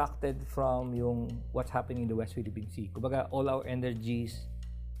distracted from what's happening in the West Philippine Sea. Kumbaga, all our energies,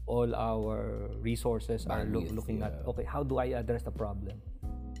 all our resources are looking at, okay, how do I address the problem?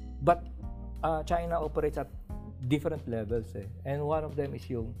 But China operates at different levels. And one of them is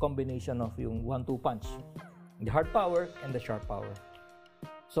yung combination of yung 1-2 punch. The hard power and the sharp power.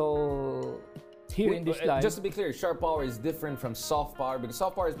 So, here in this slide... Just to be clear, sharp power is different from soft power because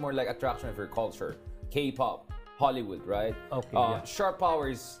soft power is more like attraction of your culture. K-pop, Hollywood, right? Okay, Sharp power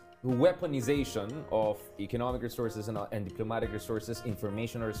is weaponization of economic resources and diplomatic resources,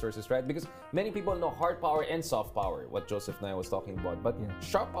 informational resources, right? Because many people know hard power and soft power, what Joseph and I was talking about. But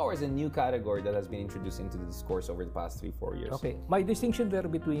sharp power is a new category that has been introduced into the discourse over the past 3-4 years. Okay, my distinction there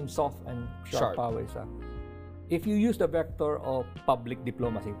between soft and sharp power is if you use the vector of public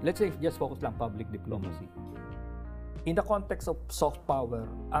diplomacy, let's say just focus lang public diplomacy. In the context of soft power,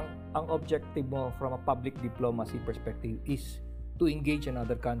 ang objective mo from a public diplomacy perspective is to engage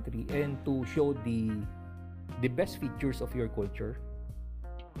another country and to show the best features of your culture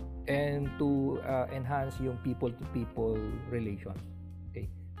and to enhance yung people-to-people relations. Okay,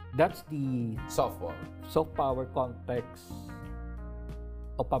 that's the soft power context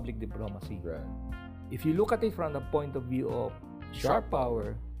of public diplomacy. Right. If you look at it from the point of view of sharp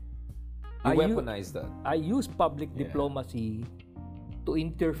power, you weaponize that. I use public diplomacy to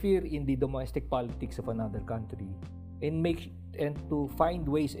interfere in the domestic politics of another country and to find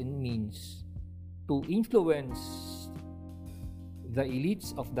ways and means to influence the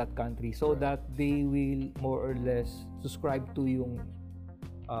elites of that country so that they will more or less subscribe to yung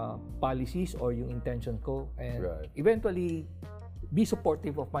policies or yung intention ko and eventually be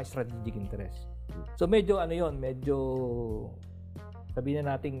supportive of my strategic interests. So medyo sabihin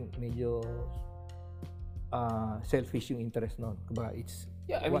na natin medyo selfish yung interest nun. It's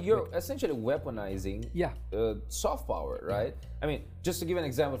I mean, you're essentially weaponizing soft power, right? I mean, just to give an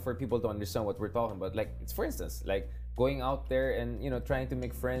example for people to understand what we're talking about, like, it's for instance, like going out there and, trying to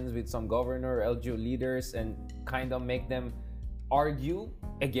make friends with some governor or LGU leaders and kind of make them argue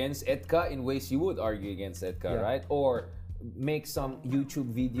against EDCA in ways you would argue against EDCA, right? Or make some YouTube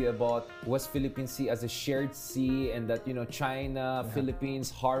video about West Philippine Sea as a shared sea and that, China,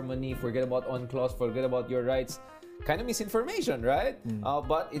 Philippines, harmony, forget about UNCLOS, forget about your rights. Kind of misinformation, right?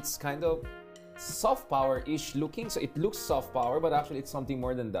 But it's kind of soft power-ish looking. So it looks soft power, but actually it's something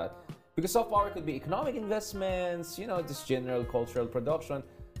more than that. Because soft power could be economic investments, just general cultural production.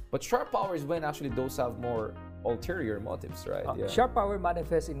 But sharp power is when actually those have more ulterior motives, right? Sharp power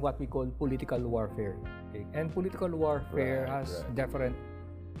manifests in what we call political warfare. Okay? And political warfare has different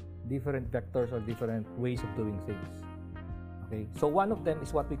vectors or different ways of doing things. Okay? So one of them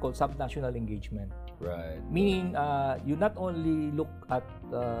is what we call subnational engagement. Right. Meaning, you not only look at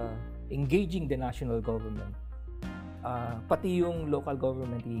engaging the national government, pati yung local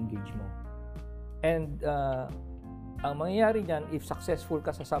government i-engage mo. And ang mangyayari niyan, if successful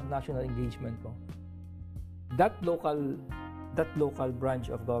ka sa subnational engagement mo, that local branch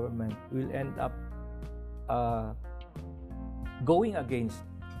of government will end up going against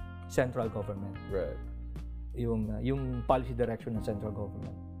central government. Right. Yung policy direction ng central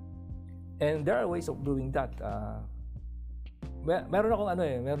government. And there are ways of doing that. Meron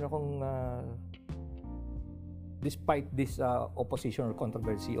akong despite this opposition or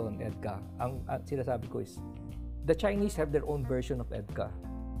controversy on EDCA, ang sinasabi ko is the Chinese have their own version of EDCA.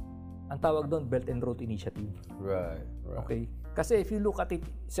 Ang tawag doon, Belt and Road Initiative. Right. Okay? Kasi if you look at it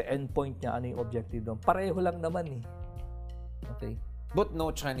sa endpoint niya, ano yung objective doon, pareho lang naman eh. Okay? But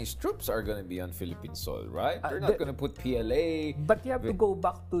no Chinese troops are going to be on Philippine soil, right? They're not going to put PLA. But you have to go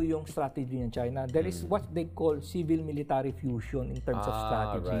back to yung strategy ng China. There is what they call civil-military fusion in terms of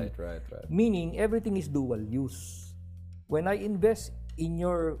strategy. Right. Meaning, everything is dual use. When I invest in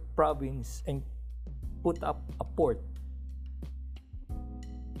your province and put up a port,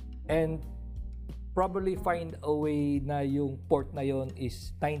 and probably find a way na yung port na yon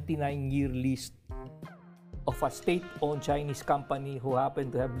is 99-year lease of a state-owned Chinese company who happen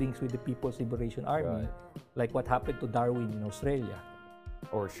to have links with the People's Liberation Army, like what happened to Darwin in Australia.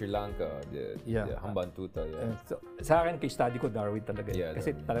 Or Sri Lanka, the Hambantota. So, sa akin, case study ko, Darwin talaga.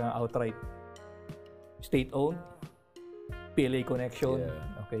 Kasi talagang outright state-owned, PLA connection.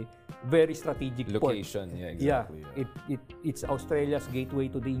 Okay. very strategic port. Location, yeah, exactly. Yeah, it's Australia's gateway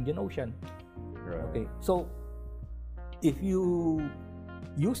to the Indian Ocean. Right. Okay, so if you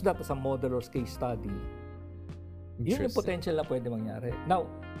use that as a model or case study, yun yung potential na pwede mangyari. Now,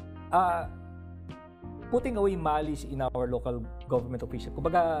 putting away malice in our local government officials,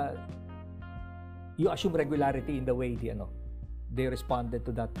 kumbaga, you assume regularity in the way they responded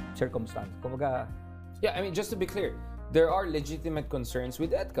to that circumstance. Kumbaga, yeah, I mean, just to be clear, there are legitimate concerns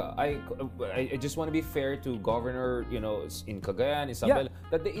with EDCA. I just want to be fair to Governor, in Cagayan, Isabela,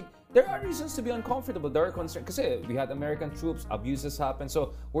 that there are reasons to be uncomfortable. There are concerns because we had American troops, abuses happen.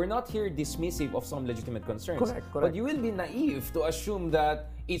 So we're not here dismissive of some legitimate concerns. Correct. But you will be naive to assume that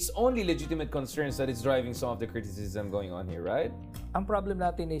it's only legitimate concerns that is driving some of the criticism going on here, right? Ang problem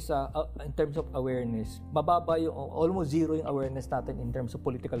natin is in terms of awareness, mababa yung almost zero yung awareness natin in terms of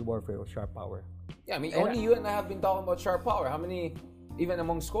political warfare or sharp power. Yeah, I mean, only you and I have been talking about sharp power. How many, even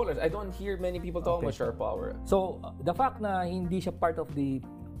among scholars, I don't hear many people talking about sharp power. So, the fact na hindi siya part of the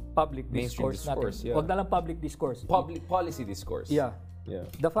public discourse natin, wag na lang public discourse. Public policy discourse. Yeah.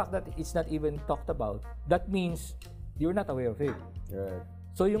 The fact that it's not even talked about, that means you're not aware of it. Right.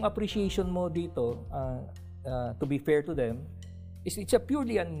 So, yung appreciation mo dito, to be fair to them, it's a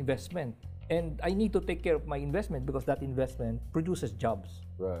purely an investment. And I need to take care of my investment because that investment produces jobs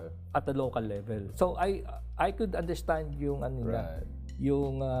at the local level. So I could understand yung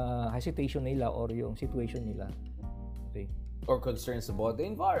yung hesitation nila or yung situation nila. Okay. Or concerns about the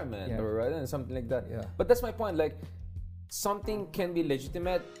environment or something like that. Yeah. But that's my point. Like, something can be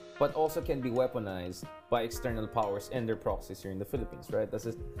legitimate, but also can be weaponized by external powers and their proxies here in the Philippines, right? That's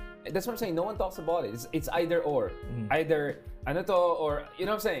what I'm saying. No one talks about it. It's either or. Either ano to, or, you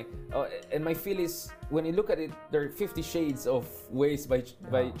know what I'm saying? And my feel is, when you look at it, there are 50 shades of ways by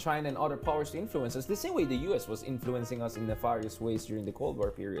China and other powers to influence us. The same way the US was influencing us in nefarious ways during the Cold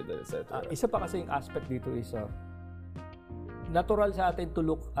War period, etc. Isa pa kasi yung aspect dito is, natural sa atin to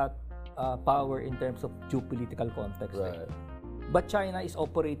look at power in terms of geopolitical context. Right. But China is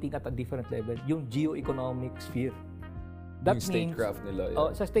operating at a different level, yung geo-economic sphere. That yung means, statecraft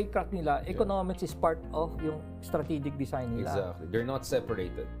nila. Sa statecraft nila, economics is part of yung strategic design nila. Exactly. They're not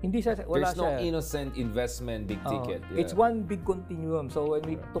separated. Hindi wala There's no innocent investment, big ticket. It's one big continuum. So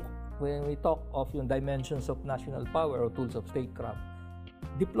when we talk of yung dimensions of national power or tools of statecraft,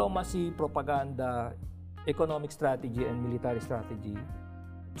 diplomacy, propaganda, economic strategy, and military strategy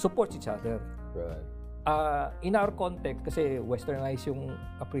supports each other. Right. In our context, kasi westernized yung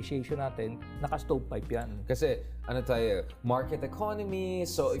appreciation natin, naka-stovepipe yan. Kasi, market economy,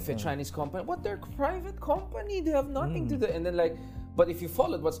 so if a Chinese company, they're a private company, they have nothing to do. And then but if you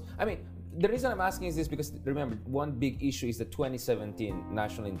followed the reason I'm asking is this because, remember, one big issue is the 2017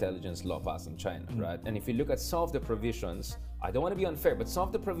 National Intelligence Law passed in China, right? And if you look at some of the provisions, I don't want to be unfair, but some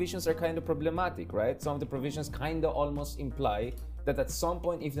of the provisions are kind of problematic, right? Some of the provisions kind of almost imply that at some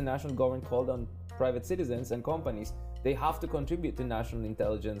point, if the national government called on private citizens and companies, they have to contribute to national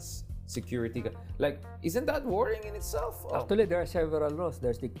intelligence security. Like, isn't that worrying in itself? Actually, there are several laws.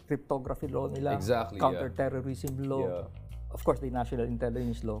 There's the cryptography law nila, counter-terrorism law, of course, the national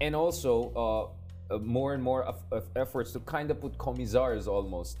intelligence law. And also, more and more of efforts to kind of put commissars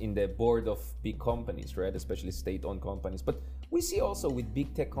almost in the board of big companies, right? Especially state-owned companies. But we see also with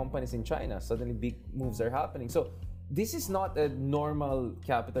big tech companies in China, suddenly big moves are happening. So this is not a normal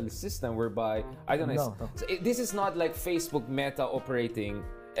capitalist system whereby, I don't know, this is not like Facebook Meta operating.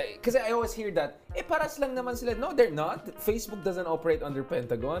 Because I always hear that, paras lang naman sila. No, they're not. Facebook doesn't operate under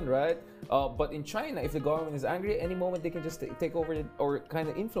Pentagon, right? But in China, if the government is angry, any moment they can just take over it or kind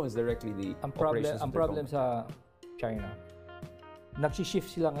of influence directly the operations. Ang problem sa China, nag-shift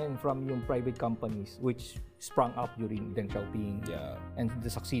sila ngayon from yung private companies which sprung up during Deng Xiaoping and the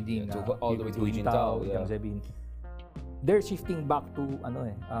succeeding all the way to Hu Jintao, Jiang Zemin. They're shifting back to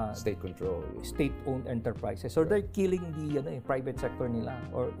state control, state-owned enterprises. So they're killing the private sector nila,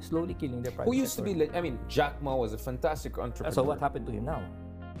 or slowly killing their private sector. Who used to be, Jack Ma was a fantastic entrepreneur. So what happened to him now?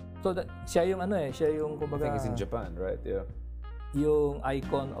 So siya yung kumbaga, I think he's in Japan, right? Yeah. Yung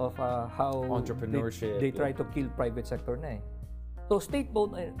icon of how entrepreneurship. They try to kill private sector na. So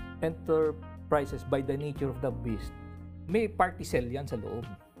state-owned enterprises, by the nature of the beast, may party cell yan sa loob.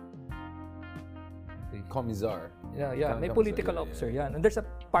 Commissar. Yeah. May political officer yan. And there's a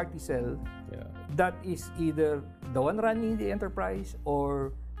party cell that is either the one running the enterprise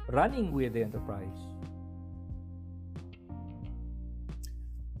or running with the enterprise.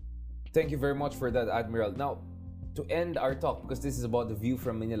 Thank you very much for that, Admiral. Now, to end our talk, because this is about the view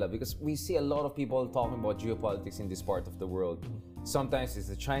from Manila, because we see a lot of people talking about geopolitics in this part of the world. Sometimes it's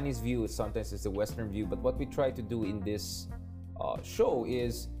the Chinese view, sometimes it's the Western view, but what we try to do in this show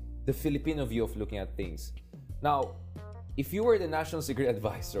is the Filipino view of looking at things. Now, if you were the national security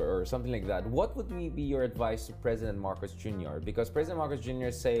advisor or something like that, what would be your advice to President Marcos Jr.? Because President Marcos Jr.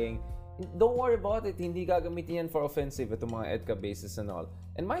 is saying, don't worry about it, hindi gagamitin yan for offensive, itong mga EDCA bases and all.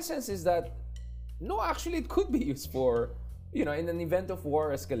 And my sense is that, no, actually it could be used for, in an event of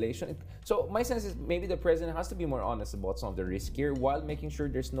war escalation. So my sense is maybe the president has to be more honest about some of the risk here while making sure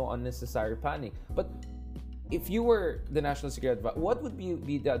there's no unnecessary panic. But if you were the national security advisor, what would be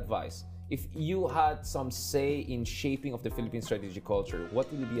the advice? If you had some say in shaping of the Philippine strategic culture,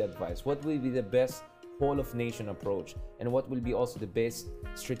 what will be advice? What will be the best whole-of-nation approach? And what will be also the best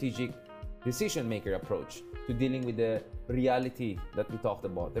strategic decision-maker approach to dealing with the reality that we talked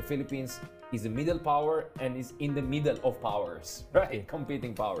about? The Philippines is a middle power and is in the middle of powers, right?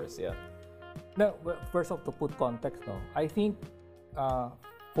 Competing powers, yeah. Now, first off, to put context, I think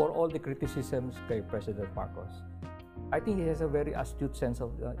for all the criticisms kay President Marcos, I think he has a very astute sense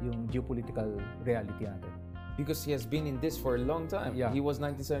of yung geopolitical reality natin. Because he has been in this for a long time. Yeah. He was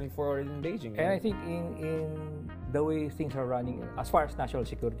 1974 already in Beijing. And I think in the way things are running, as far as national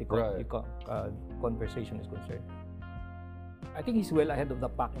security conversation is concerned, I think he's well ahead of the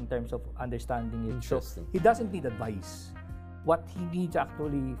pack in terms of understanding it. Interesting. So he doesn't need advice. What he needs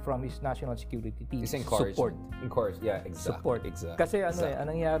actually from his national security team is support. Encourage, yeah, exactly. Support. Exactly. Kasi anong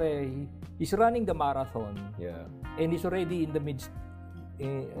nangyari, he's running the marathon. Yeah. And he's already in the midst,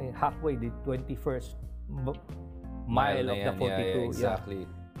 halfway, the 21st mile of the 42. Yeah, exactly.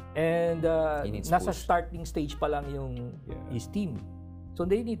 And nasa push. starting stage pa lang yung his team. So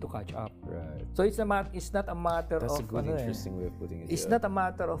they need to catch up. Right. So it's not a matter That's of a good, interesting way of putting it. It's not a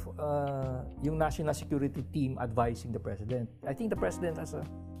matter of yung national security team advising the president. I think the president has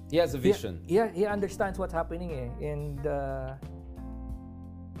a vision. He understands what's happening And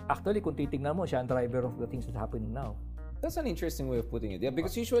actually, kung titignan mo, siya ang driver of the things that's happening now. That's an interesting way of putting it. Yeah,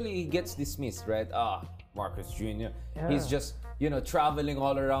 because usually he gets dismissed, right? Marcos Jr. He's just, traveling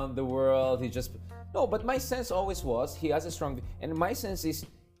all around the world. No, but my sense always was he has a strong, and my sense is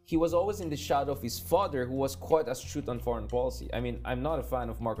he was always in the shadow of his father, who was quite astute on foreign policy. I mean, I'm not a fan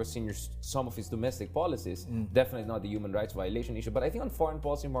of Marcos Sr.'s, some of his domestic policies, definitely not the human rights violation issue, but I think on foreign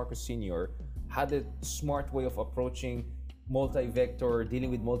policy, Marcos Sr. had a smart way of approaching multi-vector,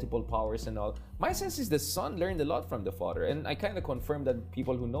 dealing with multiple powers and all. My sense is the son learned a lot from the father, and I kind of confirm that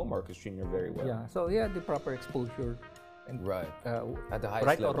people who know Marcos Jr. very well. Yeah, so he had the proper exposure. And, at the highest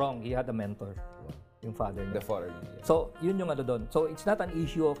right level. Or wrong, he had a mentor, yung father niya. The father niya, yeah. So, yun yung doon. So, it's not an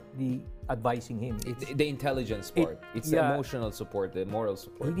issue of the advising him. It's the intelligence part. It's the emotional support, the moral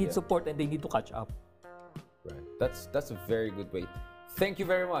support. He needs support and they need to catch up. Right. That's a very good way. Thank you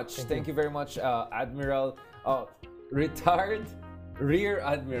very much. Thank you very much, Admiral, retired Rear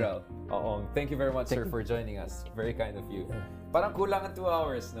Admiral Ong. Thank you very much, sir, for joining us. Very kind of you. Parang kulang ang 2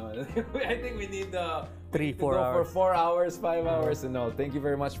 hours, no? I think we need 3-4 hours. For 4 hours, 5 hours, and all. Thank you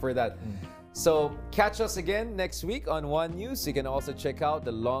very much for that. So catch us again next week on One News. You can also check out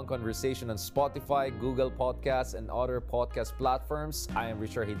the long conversation on Spotify, Google Podcasts, and other podcast platforms. I am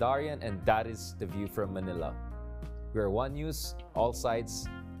Richard Heydarian, and that is The View from Manila. We are One News, all sides,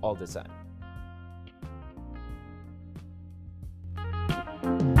 all the time.